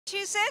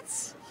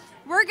Massachusetts.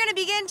 We're going to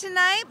begin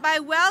tonight by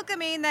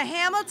welcoming the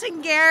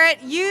Hamilton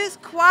Garrett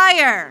Youth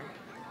Choir.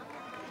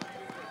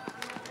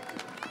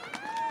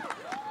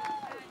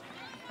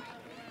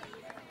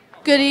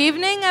 Good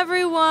evening,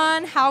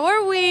 everyone. How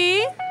are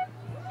we?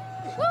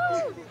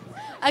 Woo!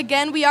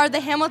 Again, we are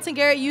the Hamilton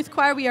Garrett Youth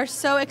Choir. We are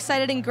so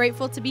excited and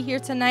grateful to be here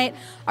tonight.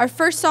 Our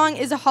first song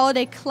is a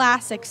holiday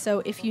classic, so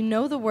if you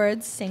know the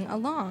words, sing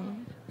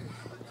along.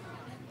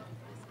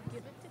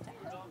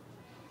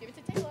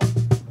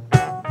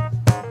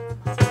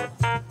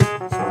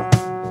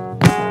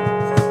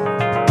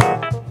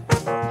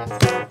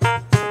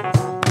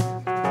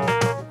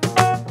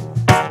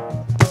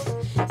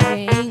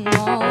 Hang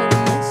all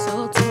the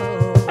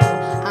mistletoe,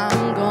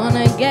 I'm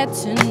gonna get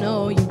to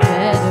know you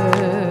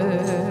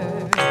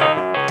better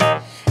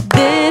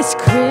this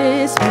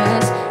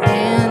Christmas.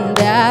 And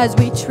as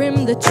we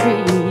trim the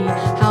tree,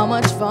 how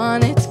much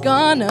fun it's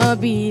gonna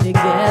be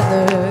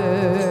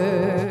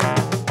together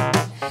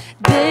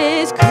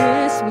this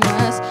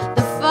Christmas.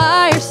 The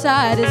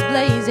fireside is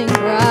blazing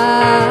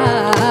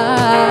bright,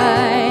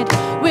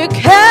 we're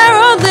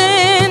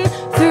caroling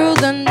through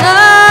the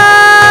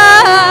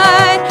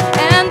night,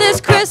 and this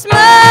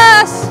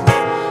Christmas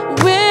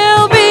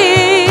will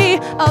be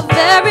a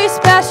very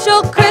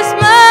special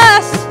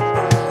Christmas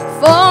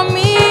for me.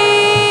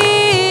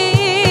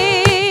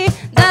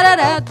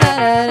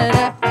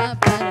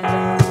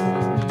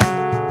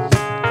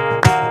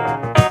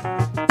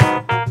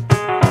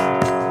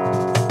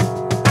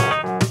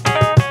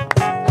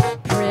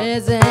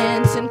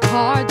 Presents and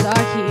cards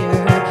are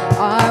here,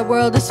 our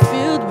world is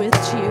filled with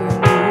cheer.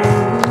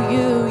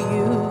 You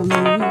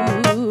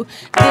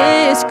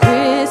this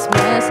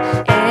Christmas,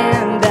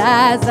 and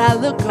as I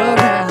look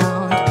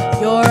around,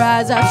 your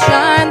eyes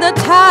outshine the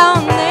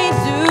town they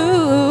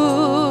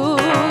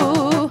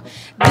do.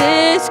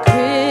 This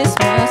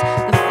Christmas,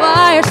 the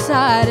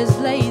fireside is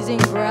blazing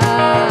bright,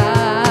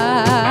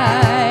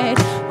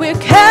 we're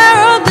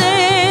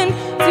caroling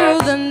through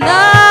the night,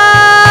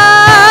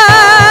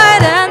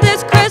 and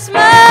this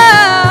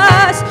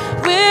Christmas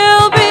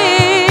will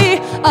be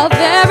a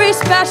very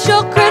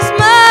special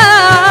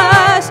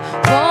Christmas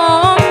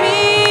for me.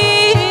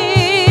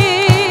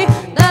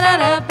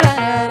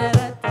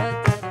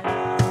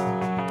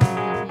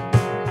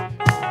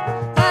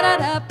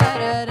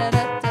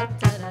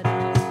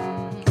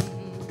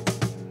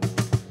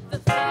 The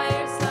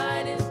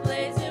fireside is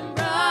blazing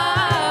bright,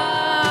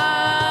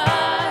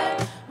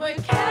 we're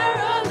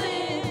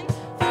caroling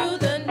through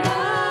the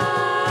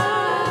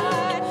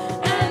night,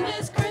 and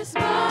this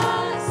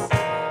Christmas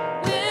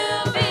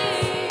will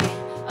be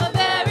a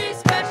very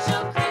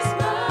special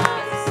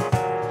Christmas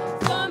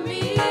for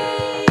me.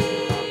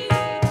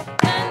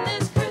 And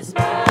this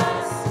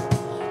Christmas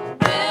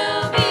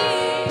will be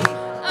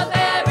a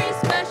very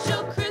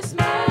special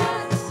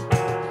Christmas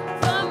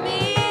for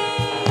me.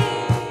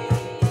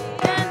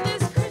 And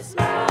this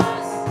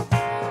Christmas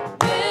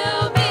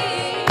will be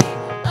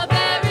a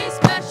very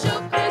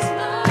special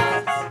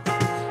Christmas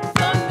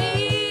for me.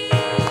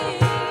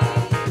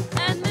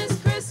 And this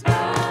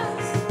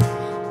Christmas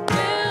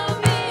will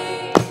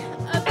be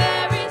a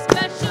very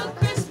special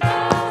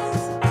Christmas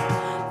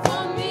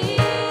for me.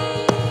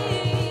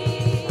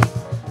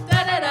 Da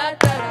da da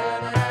da da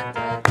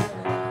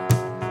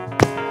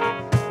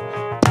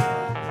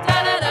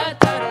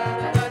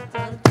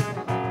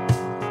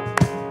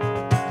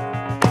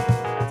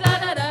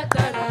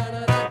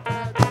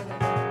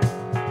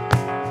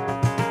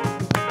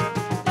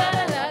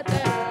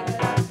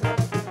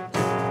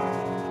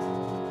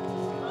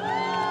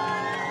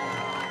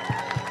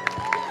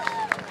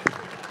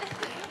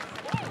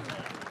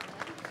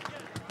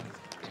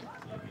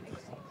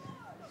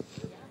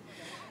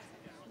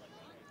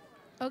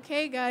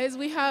Okay, guys,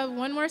 we have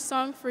one more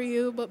song for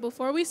you, but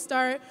before we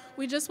start,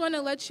 we just want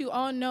to let you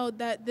all know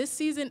that this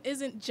season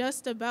isn't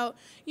just about,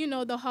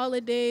 the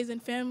holidays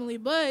and family,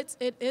 but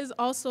it is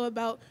also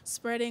about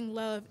spreading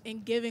love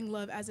and giving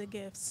love as a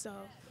gift. So,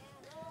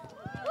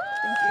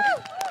 thank you.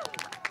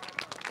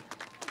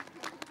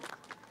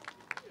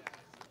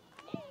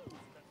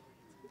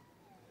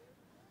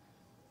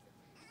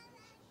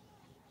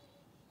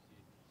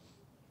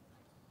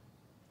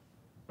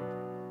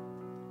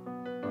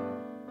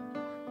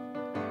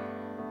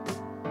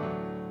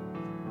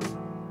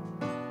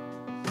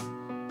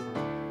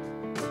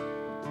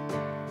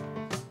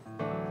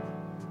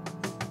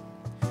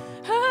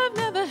 I've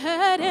never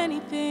had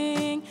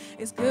anything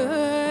as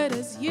good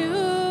as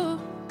you,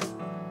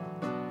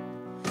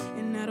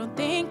 and I don't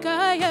think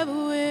I ever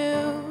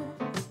will.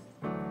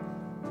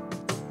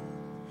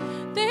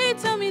 They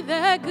tell me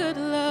that good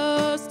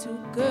love's too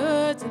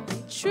good to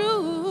be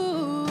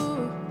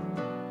true,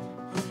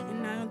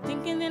 and I'm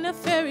thinking in a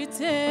fairy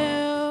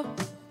tale.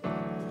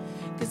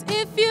 'Cause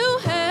if you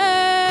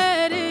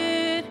had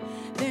it,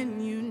 then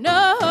you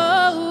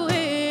know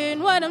it.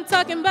 What I'm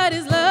talking about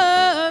is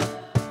love.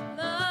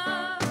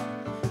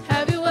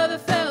 Have you ever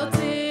felt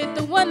it?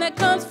 The one that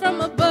comes from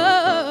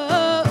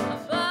above.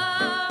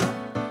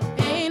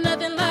 Ain't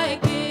nothing like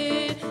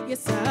it.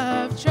 Yes,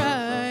 I've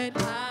tried.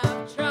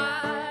 Other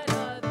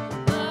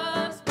love.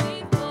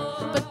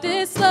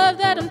 this love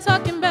that I'm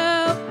talking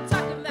about,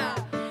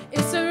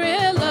 it's a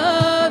real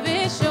love,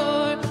 it's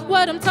sure.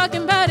 What I'm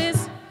talking about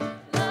is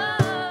love.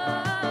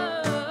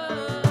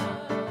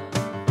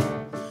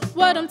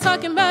 What I'm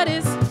talking about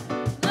is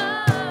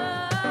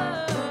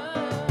love.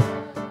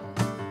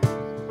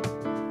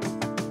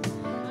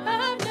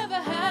 I've never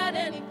had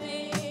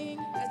anything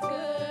as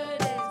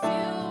good as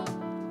you,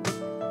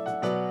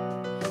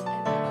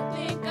 and I don't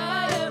think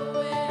I ever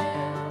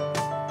will.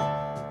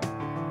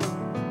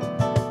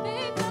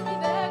 They tell me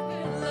that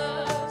good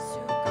love's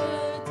too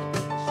good to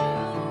be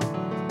true,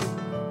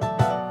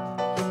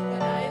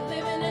 but I ain't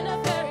living in a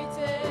fairy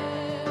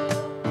tale.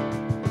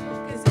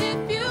 'Cause if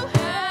you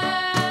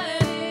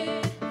had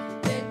it,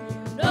 then you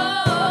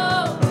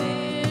know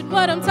it.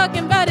 What I'm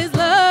talking about is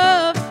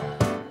love.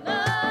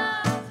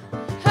 Love.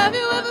 Have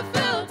you ever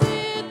felt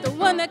it? The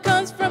one that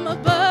comes from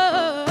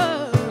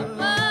above.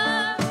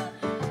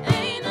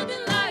 Ain't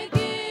nothing like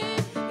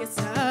it. Yes,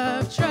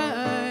 I've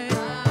tried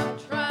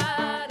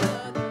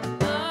other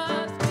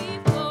loves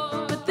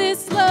before, but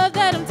this love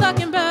that I'm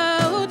talking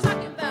about,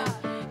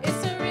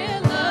 it's a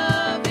real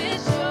love,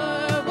 it's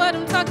sure. What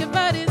I'm talking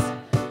about is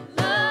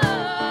love.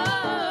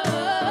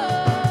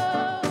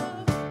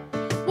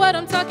 What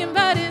I'm talking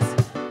about is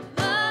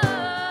love.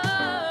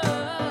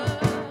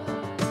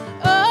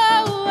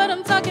 Oh, what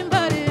I'm talking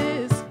about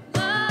is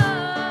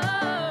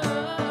love.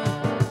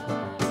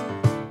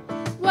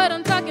 What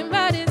I'm talking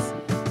about is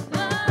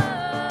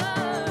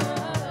love.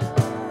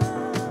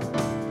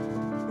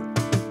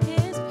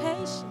 His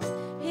patient,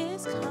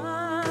 his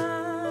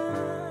kind.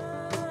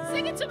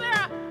 Sing it,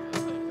 Tamara.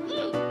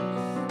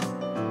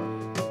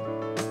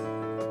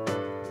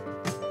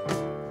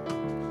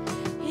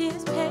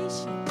 His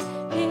patient,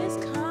 his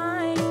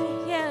kind.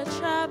 Yeah, I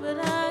try, but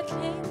I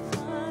can't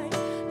find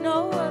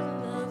no other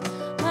love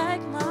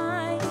like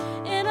mine.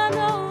 And I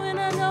know, and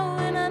I know,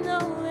 and I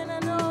know, and I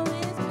know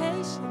his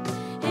patient,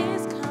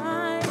 his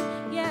kind.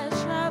 Yeah, I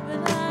try,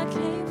 but I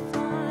can't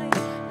find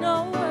no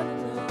other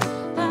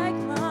love like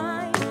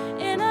mine.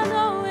 And I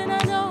know, and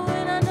I know,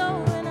 and I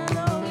know, and I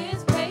know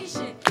his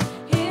patient,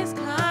 his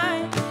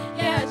kind.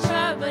 Yeah, I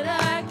try, but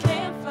I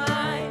can't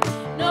find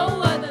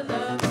no other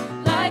love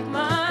like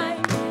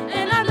mine.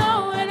 And I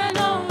know, and I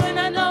know, and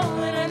I know,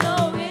 and I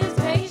know his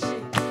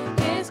patient,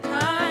 his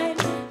kind.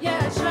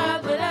 Yeah, I try,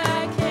 but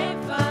I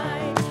can't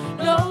find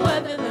no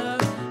other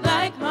love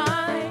like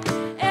mine.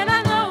 And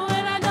I know,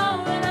 and I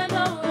know, and I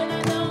know, and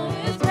I know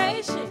his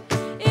patient,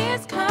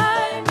 his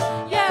kind.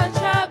 Yeah, I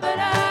try, but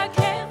I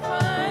can't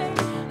find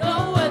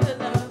no other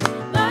love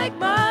like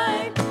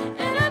mine.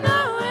 And I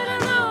know, and I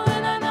know,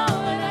 and I know,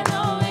 and I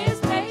know his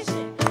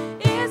patient,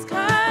 his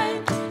kind.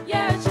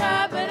 Yeah, I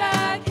try, but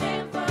I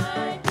can't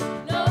find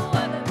no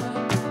other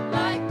love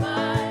like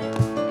mine.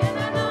 And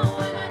I know,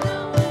 and I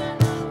know, and I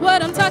know.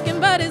 What I'm talking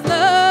about is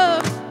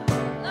love.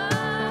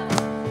 Love.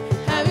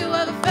 Have you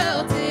ever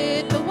felt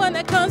it? The one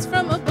that comes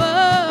from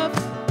above.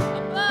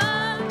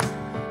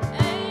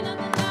 Ain't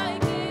nothing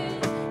like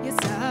it. Yes,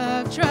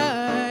 I've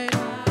tried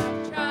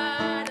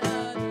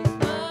other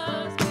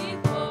loves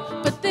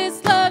before, but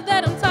this love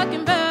that I'm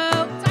talking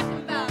about,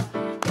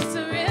 it's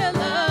a real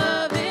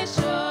love, it's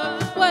sure.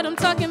 What I'm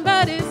talking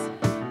about is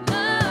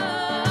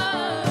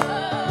love.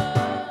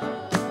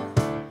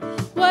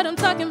 What I'm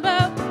talking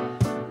about,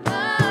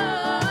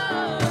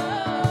 love.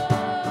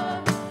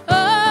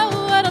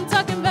 Oh, what I'm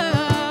talking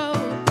about,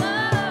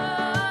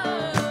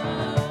 love.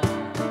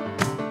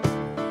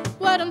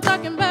 What I'm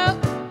talking about,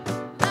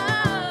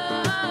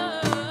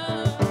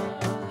 love.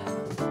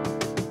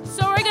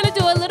 So we're gonna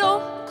do a little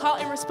call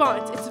and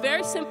response. It's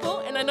very simple,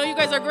 and I know you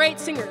guys are great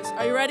singers.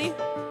 Are you ready?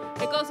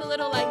 It goes a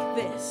little like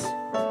this.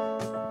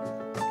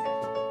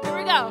 Here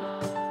we go.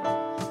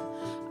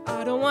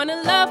 I don't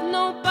wanna love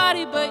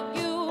nobody but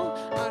you.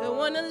 I don't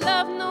wanna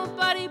love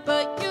nobody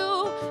but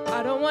you.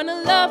 I don't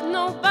wanna love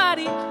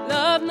nobody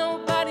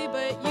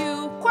but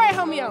you. Choir,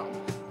 help me out.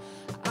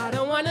 I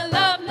don't wanna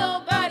love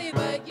nobody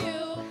but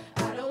you.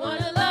 I don't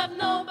wanna love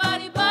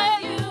nobody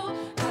but you.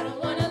 I don't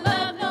wanna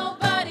love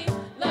nobody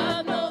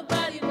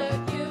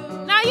but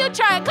you. Now you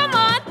try it, come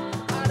on.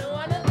 I don't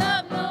wanna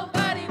love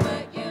nobody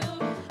but you.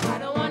 I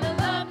don't wanna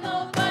love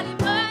nobody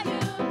but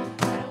you.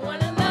 I don't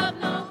wanna love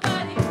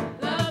nobody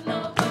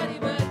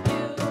but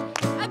you.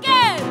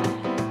 Again.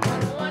 I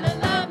don't wanna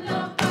love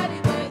nobody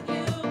but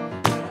you.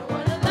 I don't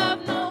wanna love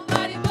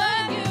nobody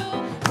but you.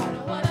 I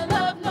don't wanna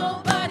love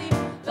nobody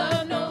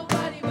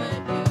but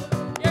you.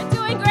 You're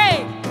doing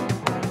great.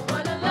 I don't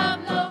wanna love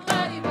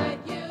nobody but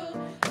you.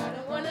 I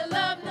don't wanna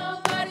love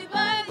nobody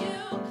but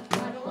you. I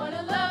don't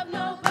wanna love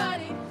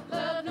nobody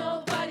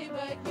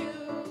but you.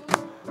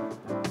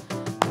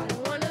 I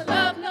don't wanna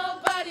love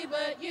nobody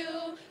but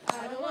you.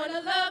 I don't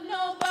wanna love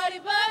nobody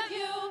but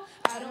you.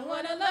 I don't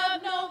wanna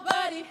love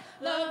nobody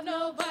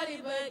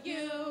but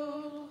you.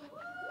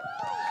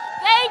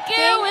 Thank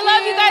you. We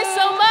love you guys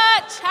so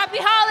much. Happy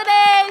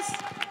holidays.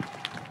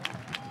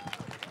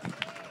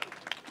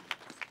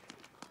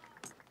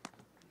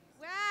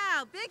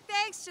 Wow, big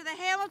thanks to the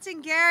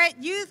Hamilton Garrett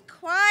Youth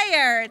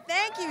Choir.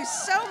 Thank you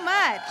so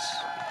much.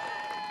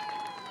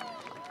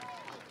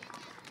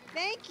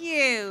 Thank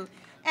you.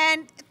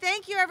 And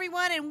thank you,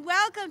 everyone, and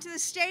welcome to the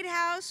State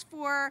House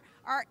for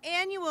our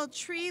annual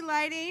tree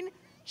lighting.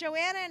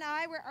 Joanna and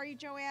I, where are you,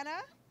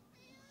 Joanna?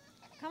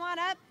 Come on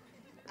up.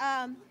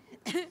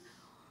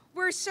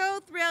 We're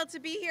so thrilled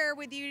to be here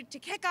with you to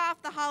kick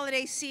off the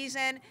holiday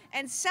season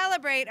and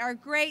celebrate our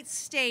great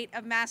state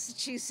of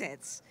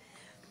Massachusetts.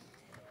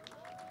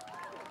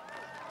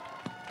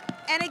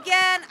 And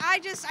again,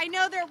 I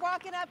know they're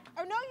walking up.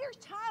 Oh, no, you're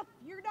tough.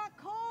 You're not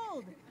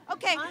cold.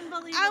 Okay.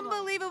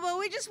 Unbelievable.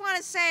 We just want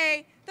to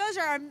say those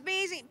are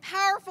amazing,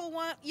 powerful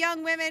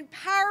young women,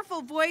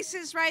 powerful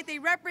voices, right? They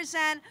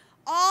represent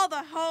all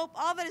the hope,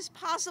 all that is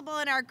possible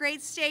in our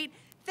great state.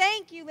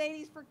 Thank you,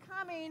 ladies, for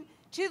coming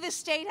to the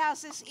State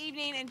House this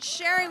evening and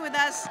sharing with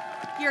us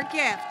your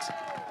gift.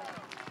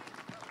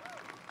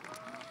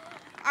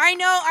 I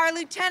know our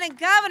Lieutenant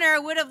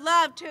Governor would have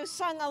loved to have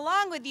sung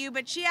along with you,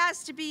 but she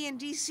has to be in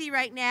D.C.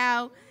 right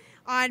now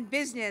on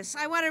business.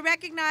 I want to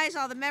recognize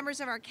all the members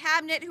of our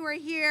cabinet who are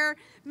here,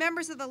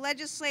 members of the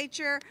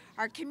legislature,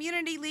 our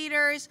community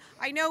leaders.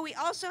 I know we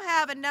also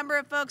have a number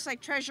of folks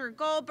like Treasurer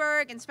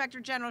Goldberg, Inspector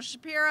General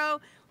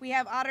Shapiro, we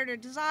have Auditor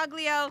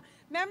DeZoglio,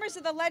 members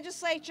of the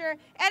legislature.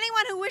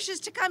 Anyone who wishes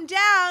to come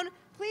down,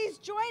 please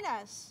join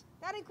us.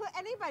 That includes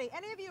anybody,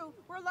 any of you,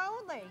 we're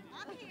lonely.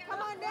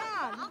 Come on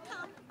down. I'll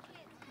come.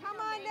 Come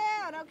on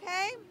down,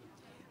 okay?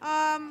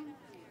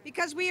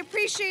 Because we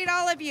appreciate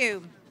all of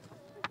you,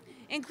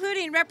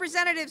 including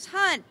Representatives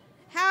Hunt,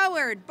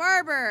 Howard,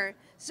 Barber,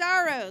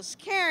 Zaros,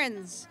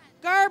 Cairns,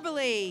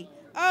 Garbely,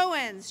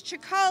 Owens,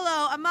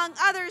 Chicolo, among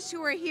others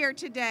who are here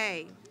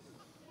today.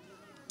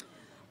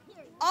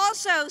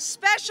 Also,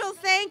 special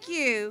thank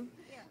you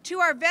to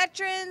our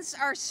veterans,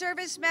 our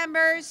service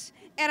members,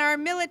 and our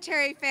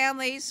military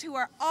families who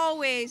are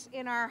always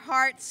in our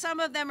hearts. Some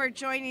of them are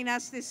joining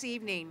us this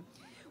evening.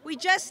 We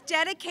just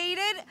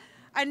dedicated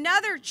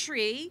another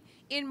tree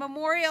in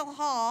Memorial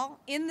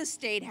Hall in the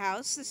State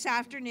House this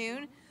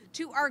afternoon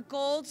to our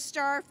Gold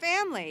Star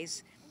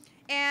families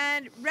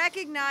and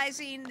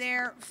recognizing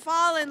their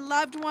fallen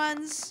loved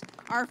ones,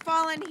 our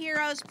fallen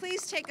heroes.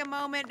 Please take a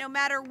moment, no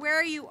matter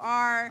where you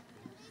are,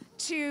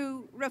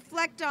 to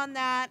reflect on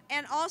that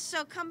and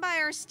also come by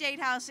our State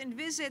House and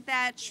visit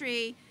that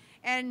tree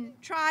and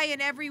try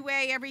in every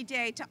way, every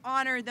day to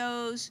honor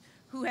those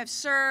who have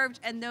served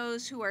and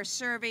those who are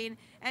serving,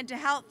 and to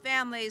help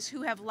families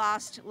who have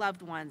lost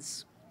loved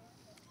ones.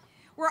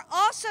 We're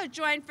also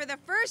joined for the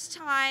first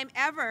time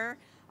ever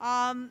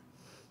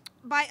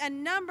by a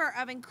number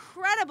of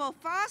incredible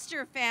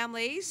foster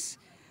families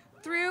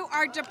through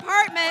our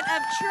Department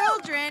of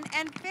Children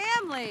and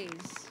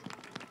Families.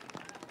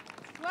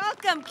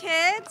 Welcome,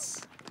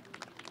 kids.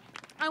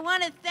 I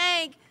want to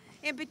thank,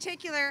 in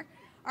particular,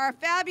 our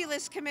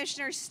fabulous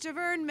Commissioner,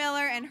 Stavern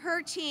Miller, and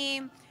her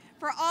team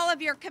for all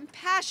of your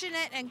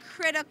compassionate and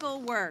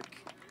critical work.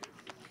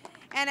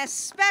 And a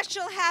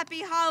special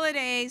happy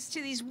holidays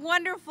to these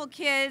wonderful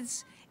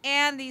kids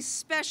and these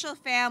special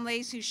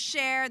families who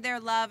share their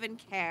love and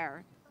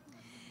care.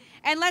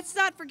 And let's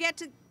not forget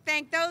to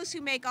thank those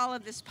who make all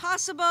of this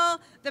possible,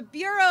 the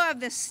Bureau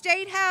of the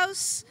State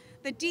House,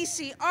 the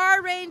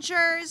DCR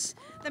Rangers,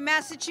 the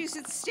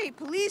Massachusetts State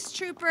Police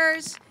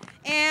Troopers,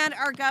 and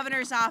our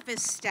Governor's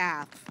Office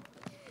staff.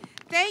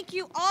 Thank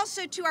you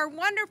also to our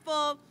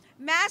wonderful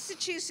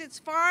Massachusetts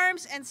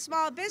farms and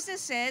small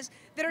businesses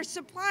that are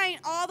supplying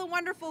all the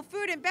wonderful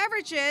food and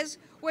beverages,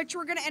 which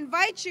we're going to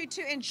invite you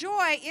to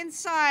enjoy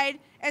inside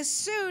as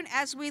soon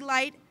as we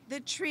light the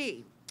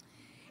tree.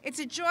 It's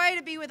a joy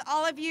to be with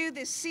all of you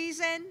this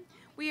season.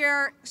 We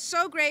are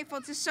so grateful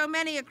to so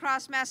many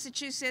across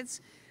Massachusetts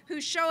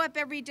who show up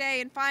every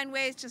day and find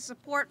ways to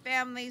support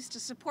families, to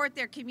support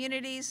their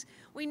communities.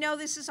 We know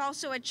this is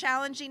also a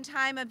challenging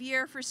time of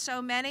year for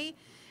so many,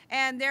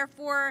 and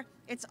therefore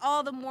it's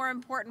all the more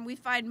important we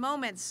find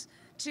moments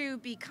to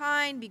be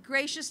kind, be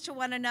gracious to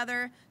one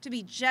another, to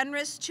be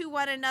generous to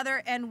one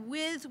another and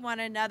with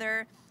one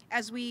another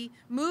as we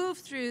move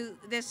through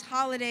this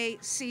holiday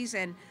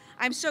season.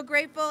 I'm so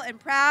grateful and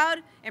proud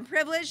and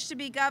privileged to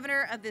be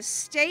governor of this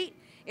state.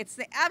 It's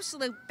the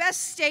absolute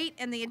best state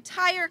in the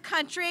entire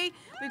country.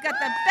 We've got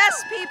the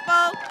best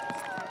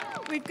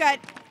people. We've got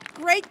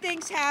great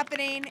things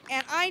happening.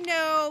 And I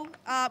know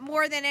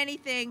more than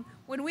anything,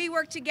 when we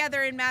work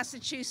together in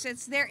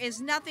Massachusetts, there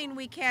is nothing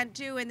we can't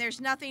do and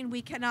there's nothing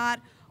we cannot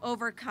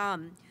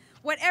overcome.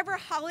 Whatever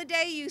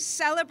holiday you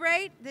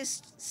celebrate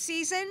this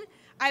season,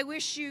 I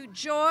wish you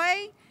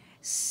joy,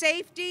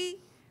 safety,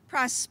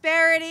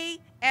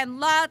 prosperity, and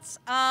lots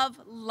of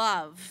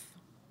love.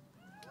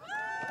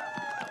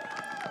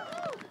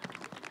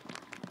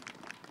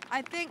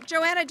 I think,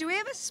 Joanna, do we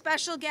have a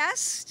special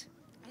guest?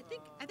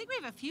 I think we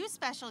have a few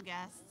special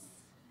guests.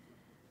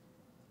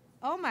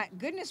 Oh my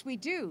goodness, we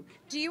do.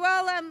 Do you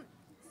all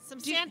Some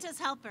Santa's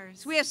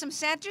helpers. So we have some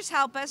Santa's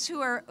help us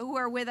who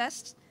are with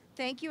us.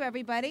 Thank you,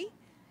 everybody.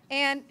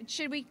 And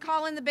should we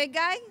call in the big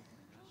guy?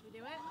 Should we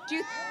do it? Do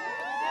you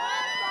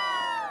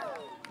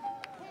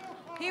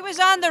He was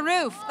on the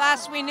roof,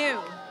 last we knew.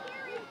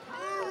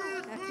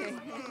 Okay.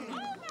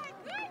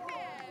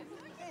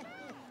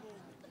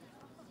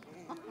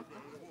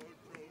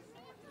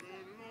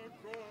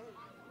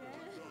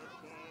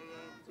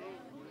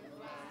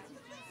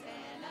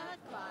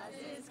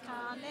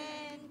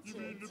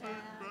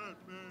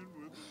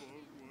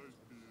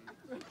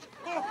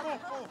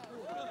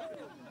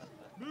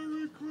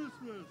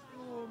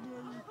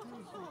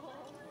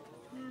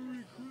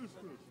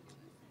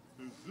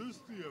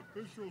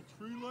 artificial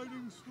tree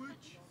lighting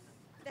switch?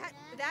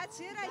 That's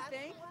it, I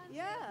think.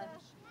 Yeah.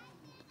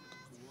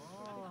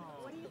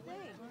 Wow. What do you think?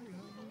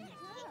 Yeah.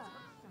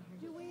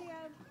 Do we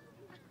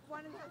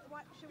want to?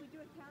 Should we do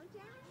a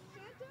countdown,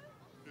 Santa?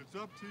 It's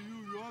up to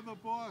you. You're the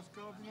boss,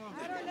 Governor.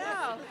 I don't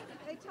know.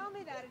 They tell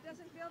me that. It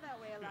doesn't feel that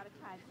way a lot of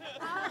times.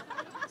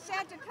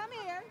 Santa, come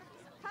here.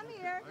 Come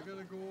here. I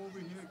gotta go over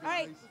here, guys. All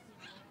right.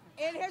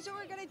 And here's what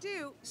we're going to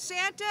do.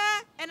 Santa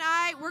and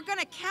I, we're going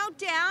to count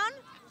down.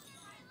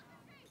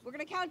 We're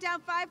going to count down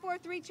 5, 4,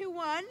 3, 2,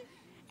 1.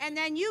 And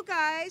then you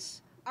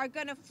guys are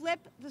going to flip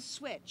the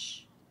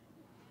switch.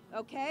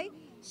 Okay?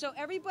 So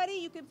everybody,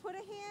 you can put a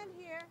hand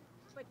here,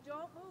 but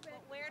don't move it.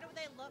 Where do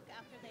they look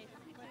after they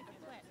flip the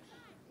switch?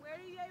 Where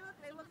do they look?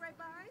 They look right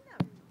behind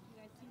them.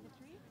 You guys see the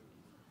tree?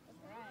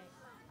 Okay. Right.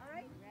 All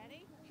right.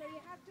 Ready? So you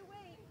have to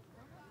wait.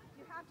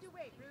 You have to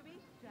wait, Ruby.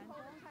 You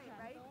hold it tight,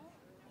 right?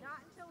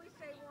 Not until we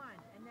say 1,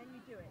 and then you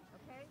do it,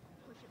 okay?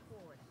 Push it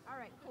forward. All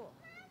right, cool.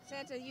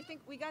 Santa, you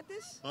think we got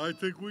this? I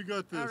think we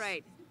got this. All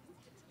right.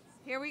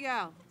 Here we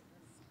go.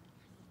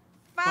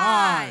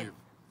 5,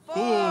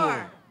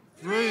 4,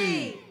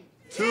 3,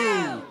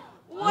 2,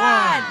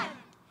 1.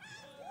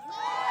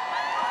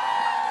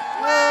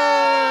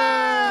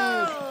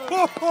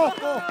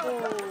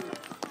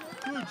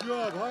 Good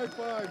job. High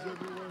fives,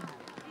 everyone.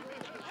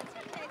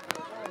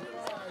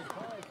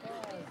 High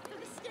fives.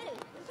 Good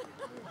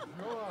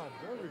job.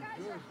 Very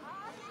good.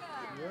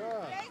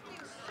 Yeah. Thank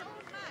you so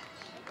much.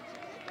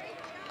 Great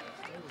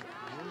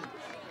job.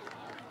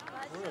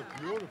 What a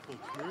beautiful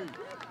tree.